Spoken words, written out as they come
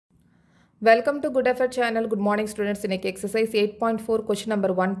Welcome to Good Effort channel. Good morning students. In exercise 8.4 question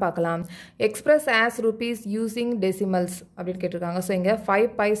number 1 பார்க்கலாம். Express as rupees using decimals அப்படினு கேட்டிருக்காங்க. So இங்க 5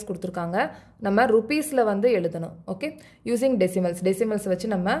 pies கொடுத்திருக்காங்க. நம்ம rupeesல வந்து எழுதணும். Okay? Using decimals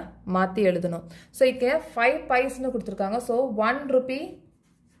வச்சு நம்ம மாத்தி எழுதணும். So இங்க 5 pies னு கொடுத்திருக்காங்க. So 1 rupee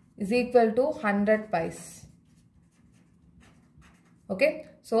is equal to 100 pies. Okay?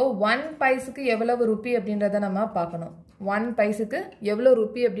 So 1 piesக்கு எவ்வளவு ரூபி அப்படின்றத நம்ம பார்க்கணும். 1 paisக்கு எவ்வளவு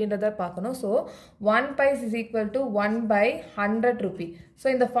ரூபி அப்படின்றத பார்க்கணும். So 1 paise is equal to 1 by 100 rupee. So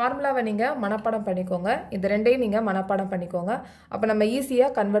இந்த ஃபார்முலாவை நீங்க மனப்பாடம் பண்ணிக்கோங்க. இந்த ரெண்டையும் நீங்க மனப்பாடம் பண்ணிக்கோங்க. அப்ப நம்ம ஈஸியா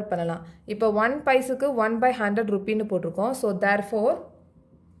கன்வர்ட் பண்ணலாம். இப்போ 1 paisக்கு 1 by 100 ரூபின்னு போட்டுருக்கோம். So therefore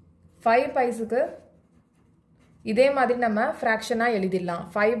 5 paisக்கு இதே மாதிரி நம்ம ஃபிராக்ஷனா எழுதிடலாம்.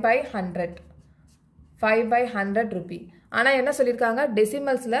 5 by 100. 5 by 100 rupee. ஆனா என்ன சொல்லிருக்காங்க?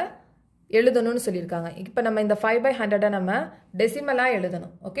 டெசிமல்ஸ்ல எழுதணும்னு சொல்லிருக்காங்க. இப்போ நம்ம இந்த 5 by 100 நம்ம டெசிமலா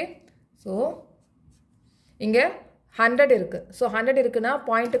எழுதணும். ஓகே? சோ இங்க 100 இருக்கு. சோ 100 இருக்குனா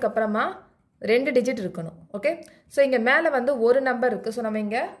பாயிண்ட்க்கு அப்புறமா 2 டிஜிட் இருக்கணும். ஓகே? சோ இங்க மேல வந்து ஒரு நம்பர் இருக்கு. சோ நம்ம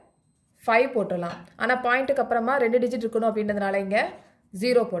இங்க 5 போடலாம். ஆனா பாயிண்ட்க்கு அப்புறமா 2 டிஜிட் இருக்கணும் அப்படின்றதனால இங்க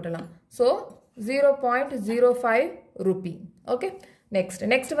 0 போடலாம். So 0.05 rupee. ஓகே? Next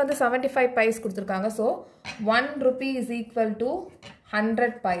வந்து 75 pies கொடுத்திருக்காங்க. So 1 rupee is equal to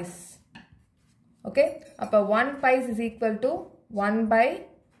 100 pies. Okay? அப்ப 1 pies is equal to 1 by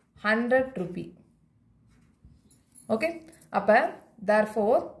 100 rupee. Okay? அப்ப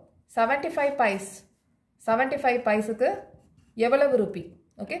therefore 75 piesக்கு எவ்வளவு ரூபி?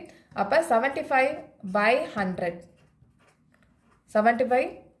 Okay? அப்ப 75 by 100. 75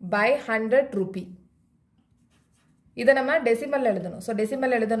 by 100 rupee. இதை நம்ம டெசிமல் எழுதணும். ஸோ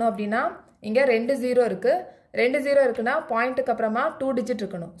டெசிமல் எழுதணும் அப்படின்னா இங்கே 2 0 இருக்கு. 2 0 இருக்குன்னா பாயிண்ட்டுக்கு அப்புறமா 2 டிஜிட்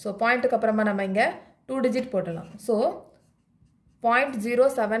இருக்கணும். ஸோ பாயிண்ட்டுக்கு அப்புறமா நம்ம இங்கே 2 டிஜிட் போடலாம். So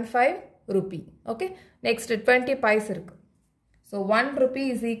 0.075 Ruby. Okay? Next 20 pies இருக்கு. So 1 rupee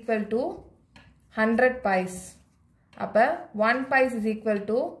is equal to 100 pies. அப்போ 1 pies is equal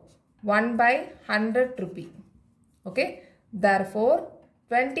to 1 by 100 rupee. Okay? Therefore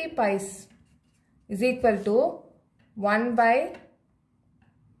 20 pies is equal to 1 by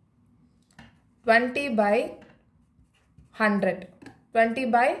 20 by 100. 20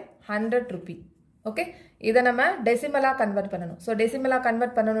 by 100 rupee. Okay? இதை நம்ம டெசிமலா கன்வெர்ட் பண்ணணும். ஸோ டெசிமலா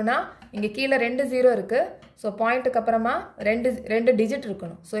கன்வெர்ட் பண்ணணும்னா இங்கே கீழே 2 0 இருக்கு. So பாயிண்ட்டுக்கு அப்புறமா 2 டிஜிட்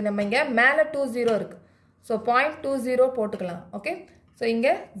இருக்கணும். ஸோ நம்ம இங்கே மேலே 2 0 இருக்கு. ஸோ 0.20 போட்டுக்கலாம். ஓகே? ஸோ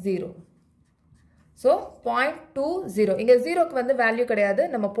இங்கே 0. ஸோ 0.20 இங்கே 0க்கு வந்து வேல்யூ கிடையாது.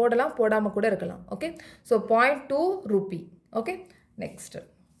 நம்ம போடலாம், போடாமல் கூட இருக்கலாம். Okay? So 0.2 Ruby. Okay?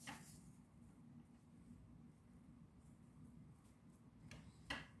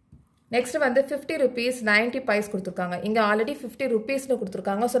 Next வந்து 50 rupees 90 pies கொடுத்துருக்காங்க. இங்கே ஆல்ரெடி 50 rupeesனு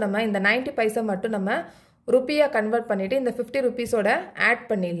கொடுத்துருக்காங்க. ஸோ நம்ம இந்த 90 பைசை மட்டும் நம்ம ருப்பியா கன்வெர்ட் பண்ணிட்டு இந்த 50 rupeesோட ஆட்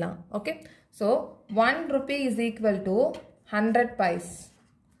பண்ணிடலாம். Okay? So 1 rupee is equal to 100 pies.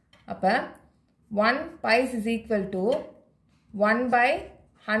 அப்போ 1 pies is equal to 1 by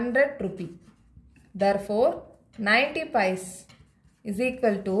 100 rupee. Therefore 90 pies is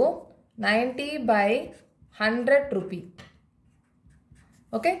equal to 90 by 100 rupee.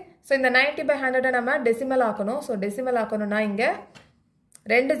 Okay? So இந்த 90 by 100 நம்ம டெசிமல் ஆக்கணும். ஸோ டெசிமல் ஆக்கணும்னா இங்கே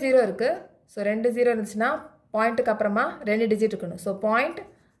 2 0 இருக்கு. ஸோ 2 0 இருந்துச்சுன்னா பாயிண்ட்டுக்கு அப்புறமா 2 டிஜிட் இருக்கணும். ஸோ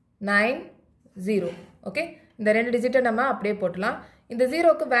 0.90. ஓகே? இந்த 2 டிஜிட்டை நம்ம அப்படியே போட்டலாம். இந்த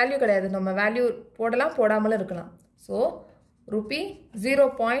 0க்கு வேல்யூ கிடையாது. நம்ம வேல்யூ போடலாம், போடாமலும் இருக்கலாம். So Ruby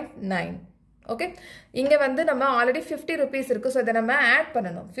 0.9. ஓகே? இங்கே வந்து நம்ம ஆல்ரெடி 50 rupees இருக்கு. ஸோ இதை நம்ம ஆட்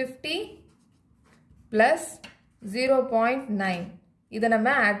பண்ணணும். 50 plus 0.9 இதை நம்ம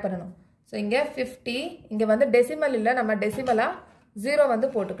ஆட் பண்ணணும். ஸோ இங்கே 50, இங்கே வந்து டெசிமல் இல்லை, நம்ம டெசிமலாக 0 வந்து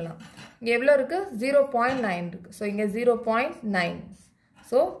போட்டுக்கலாம். இங்கே எவ்வளோ இருக்கு? 0.9 இருக்கு. ஸோ இங்கே 0.9.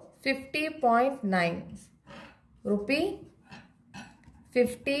 So 50.9 Ruby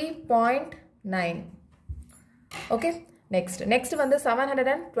 50.9. ஓகே? நெக்ஸ்ட் வந்து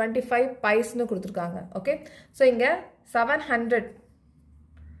 725 piesனு கொடுத்துருக்காங்க. ஓகே? ஸோ இங்கே 700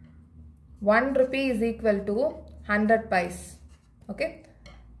 1 rupee is equal to 100 pies. Okay?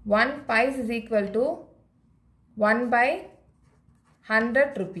 1 pies is equal to 1 by 100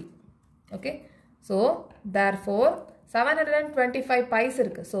 rupee. Okay? So therefore 725 pies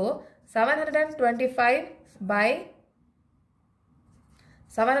இருக்கு. So 725 by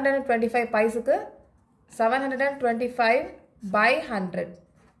 725 piesக்கு 725 by 100.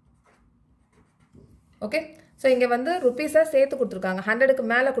 Okay? So இங்கே வந்து ருப்பீஸை சேர்த்து கொடுத்துருக்காங்க. 100க்கு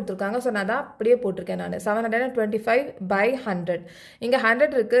மேலே கொடுத்துருக்காங்க. ஸோ நான் தான் அப்படியே போட்டிருக்கேன். நான் 725 by 100. இங்கே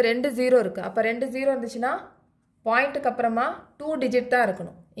 100 இருக்குது, 2 0 இருக்குது. அப்போ 2 0 இருந்துச்சுன்னா பாயிண்ட்டுக்கு அப்புறமா 2 டிஜிட் தான்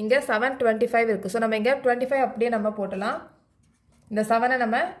இருக்கணும். இங்கே 725 இருக்குது. ஸோ நம்ம இங்கே 25 அப்படியே நம்ம போட்டலாம். இந்த 7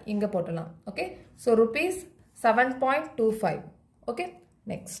 நம்ம இங்கே போட்டலாம். Okay, so rupees 7.25. Okay,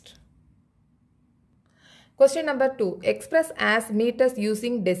 next question number 2. Express as meters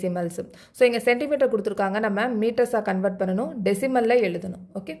using decimals. So இங்கே சென்டிமீட்டர் கொடுத்துருக்காங்க, நம்ம மீட்டர்ஸாக கன்வெர்ட் பண்ணணும், டெசிமலில் எழுதணும்.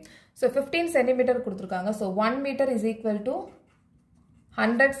 ஓகே, ஸோ 15 சென்டிமீட்டர் கொடுத்துருக்காங்க. So 1 metre is equal to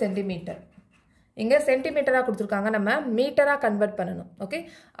 100 centimetre. இங்கே சென்டிமீட்டராக கொடுத்துருக்காங்க, நம்ம மீட்டராக கன்வெர்ட் பண்ணணும். ஓகே,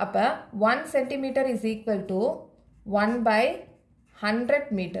 அப்போ 1 centimetre is equal to 1/100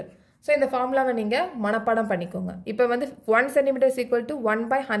 metre. So இந்த ஃபார்முலாவை நீங்கள் மனப்பாடம் பண்ணிக்கோங்க. இப்போ வந்து 1 centimetre is equal to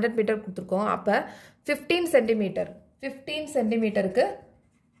 1/100 metre கொடுத்துருக்கோம். அப்போ 15 சென்டிமீட்டருக்கு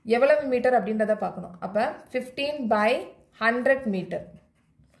எவ்வளவு மீட்டர் அப்படின்றத பார்க்கணும். அப்போ 15/100 மீட்டர்.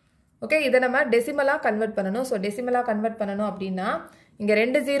 ஓகே, இதை நம்ம டெசிமலாக கன்வெர்ட் பண்ணணும். ஸோ டெசிமலாக கன்வெர்ட் பண்ணணும் அப்படின்னா இங்கே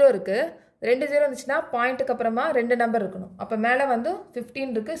 2 0 இருக்குது. 2 0 இருந்துச்சுன்னா பாயிண்ட்டுக்கு அப்புறமா 2 நம்பர் இருக்கணும். அப்போ மேலே வந்து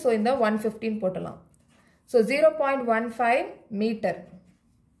 15 இருக்குது. ஸோ இந்த 115 போட்டலாம். So 0.15 metre.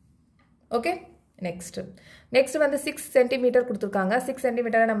 ஓகே, நெக்ஸ்ட் வந்து 6 சென்டிமீட்டர் கொடுத்துருக்காங்க. 6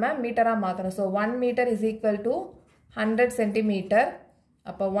 சென்டிமீட்டரை நம்ம மீட்டராக மாற்றணும். So 1 metre is equal to 100 centimetre.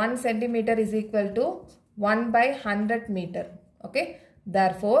 அப்போ 1 centimetre is equal to 1/100 metre. Okay,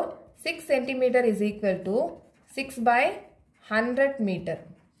 therefore 6 centimetre is equal to 6/100 metre.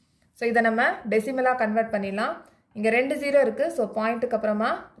 So இதை நம்ம டெசிமலாக கன்வெர்ட் பண்ணிடலாம். இங்கே 2 0 இருக்குது. ஸோ பாயிண்ட்டுக்கு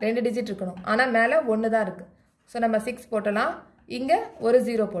அப்புறமா 2 டிஜிட் இருக்கணும். ஆனால் மேலே 1 தான் இருக்குது. ஸோ நம்ம 6 போட்டலாம், இங்கே ஒரு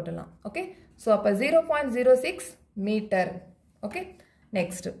 0 போட்டலாம். ஓகே, ஸோ அப்போ 0.06 மீட்டர். ஓகே,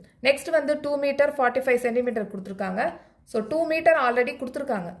 நெக்ஸ்ட் வந்து 2 மீட்டர் 45 சென்டிமீட்டர் கொடுத்துருக்காங்க. ஸோ 2 மீட்டர் ஆல்ரெடி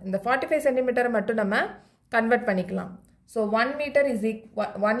கொடுத்துருக்காங்க. இந்த 45 சென்டிமீட்டரை மட்டும் நம்ம கன்வெர்ட் பண்ணிக்கலாம். So 1 metre is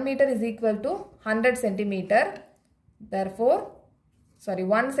equal to 100 centimetre. therefore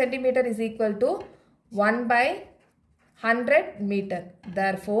 1 centimetre is equal to 1/100 metre.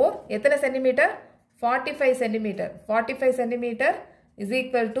 therefore எத்தனை centimetre? 45 centimetre. 45 centimetre is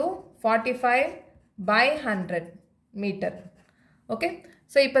equal to 45/100 metre. Okay,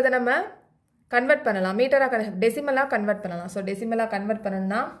 so இப்போ இதை நம்ம கன்வெர்ட் பண்ணலாம், மீட்டராக டெசிமலாக கன்வெர்ட் பண்ணலாம். ஸோ டெசிமலாக கன்வெர்ட்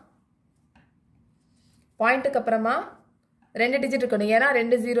பண்ணணும்னா பாயிண்ட்டுக்கு அப்புறமா 2 டிஜிட் இருக்கணும், ஏன்னா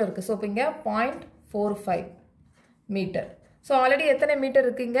 2 0 இருக்குது. ஸோ இப்போ இங்கே 0.45 மீட்டர். ஸோ ஆல்ரெடி எத்தனை மீட்டர்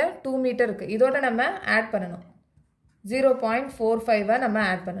இருக்குது? இங்கே 2 மீட்டர் இருக்குது. இதோட நம்ம ஆட் பண்ணணும், 0.45 நம்ம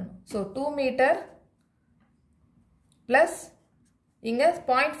ஆட் பண்ணணும். ஸோ 2 மீட்டர் ப்ளஸ் இங்கே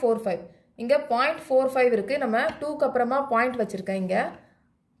 0.45, இங்கே 0.45 இருக்குது. நம்ம 2க்கு அப்புறமா பாயிண்ட் வச்சுருக்கேன், இங்கே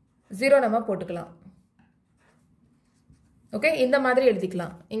 0 நம்ம போட்டுக்கலாம். ஓகே, இந்த மாதிரி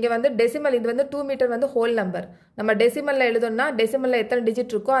எழுதிக்கலாம். இங்கே வந்து டெசிமல், இது வந்து 2 மீட்டர் வந்து ஹோல் நம்பர். நம்ம டெசிமலில் எழுதணும்னா டெசிமலில் எத்தனை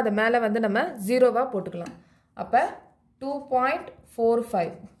டிஜிட் இருக்கோ அதை மேலே வந்து நம்ம 0வாக போட்டுக்கலாம். அப்போ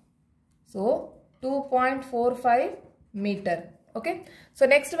 2.45. So 2.45 metre. Okay, so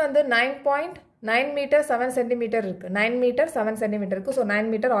next வந்து 9 மீட்டர் 7 சென்டிமீட்டர் இருக்குது. 9 மீட்டர் 7 சென்டிமீட்டர் இருக்குது. ஸோ 9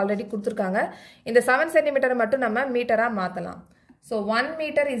 மீட்டர் ஆல்ரெடி கொடுத்துருக்காங்க. இந்த 7 சென்டிமீட்டரை மட்டும் நம்ம மீட்டராக மாற்றலாம். So 1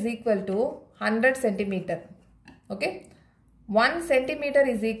 metre is equal to 100 centimetre. Okay, 1 centimetre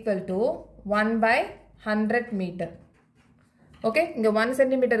is equal to 1/100 metre. Okay, இங்கே 1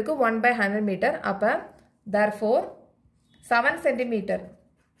 சென்டிமீட்டருக்கு 1/100 மீட்டர். அப்போ therefore 7 centimetre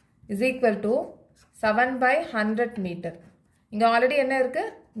is equal to 7/100 metre. இங்கே ஆல்ரெடி என்ன இருக்குது?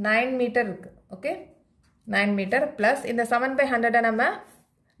 9 மீட்டர் இருக்குது. ஓகே, 9 மீட்டர் ப்ளஸ் இந்த 7/100 நம்ம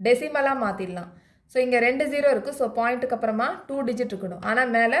டெசிமலாக மாற்றிடலாம். ஸோ இங்கே 2 0 இருக்குது. ஸோ பாயிண்ட்டுக்கு அப்புறமா 2 டிஜிட் இருக்கணும்,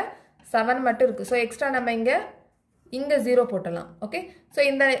 ஆனால் மேலே 7 மட்டும் இருக்குது. ஸோ எக்ஸ்ட்ரா நம்ம இங்கே 0 போட்டலாம். ஓகே, ஸோ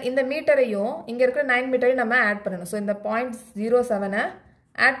இந்த மீட்டரையும் இங்கே இருக்கிற 9 மீட்டரையும் நம்ம ஆட் பண்ணணும். ஸோ இந்த 0.07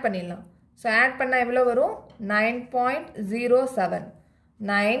 ஆட் பண்ணிடலாம். ஸோ ஆட் பண்ணால் எவ்வளோ வரும்? 9.07.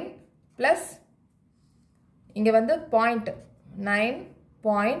 9 ப்ளஸ் இங்கே வந்து 9.00,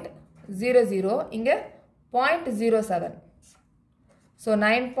 இங்கே 0.07. ஸோ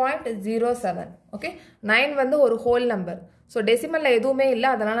 9.07. ஓகே, 9 வந்து ஒரு ஹோல் நம்பர். ஸோ டெசிமலில் எதுவுமே இல்லை,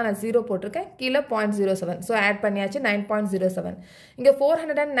 அதனால் நான் 0 போட்டிருக்கேன். கீழே 0.07. ஸோ ஆட் பண்ணியாச்சு 9.07. இங்கே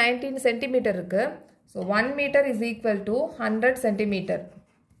 419 சென்டிமீட்டர் இருக்குது. So 1 metre is equal to 100 centimetre.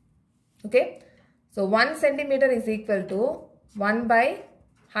 Okay, so 1 centimetre is equal to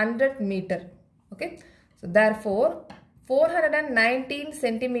 1/100 metre. Okay, so therefore 419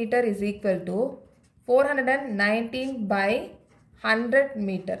 centimetre is equal to 419/100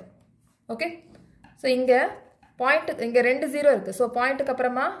 metre. Okay, so இங்கே பாயிண்ட்டு இங்கே 2 0 இருக்குது. ஸோ பாயிண்ட்டுக்கு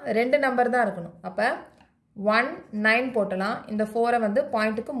அப்புறமா 2 நம்பர் தான் இருக்கணும். அப்போ 19 போட்டலாம். இந்த 4 வந்து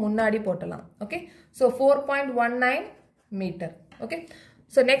பாயிண்ட்டுக்கு முன்னாடி போட்டலாம். Okay, so 4.19 metre. Okay,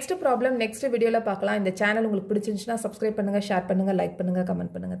 so next problem next வீடியோவில் பார்க்கலாம். இந்த சேனல் உங்களுக்கு பிடிச்சிருந்துச்சுன்னா சப்ஸ்கிரைப் பண்ணுங்கள், ஷேர் பண்ணுங்கள், லைக் பண்ணுங்கள்,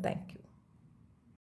 கமெண்ட் பண்ணுங்கள். தேங்க்யூ.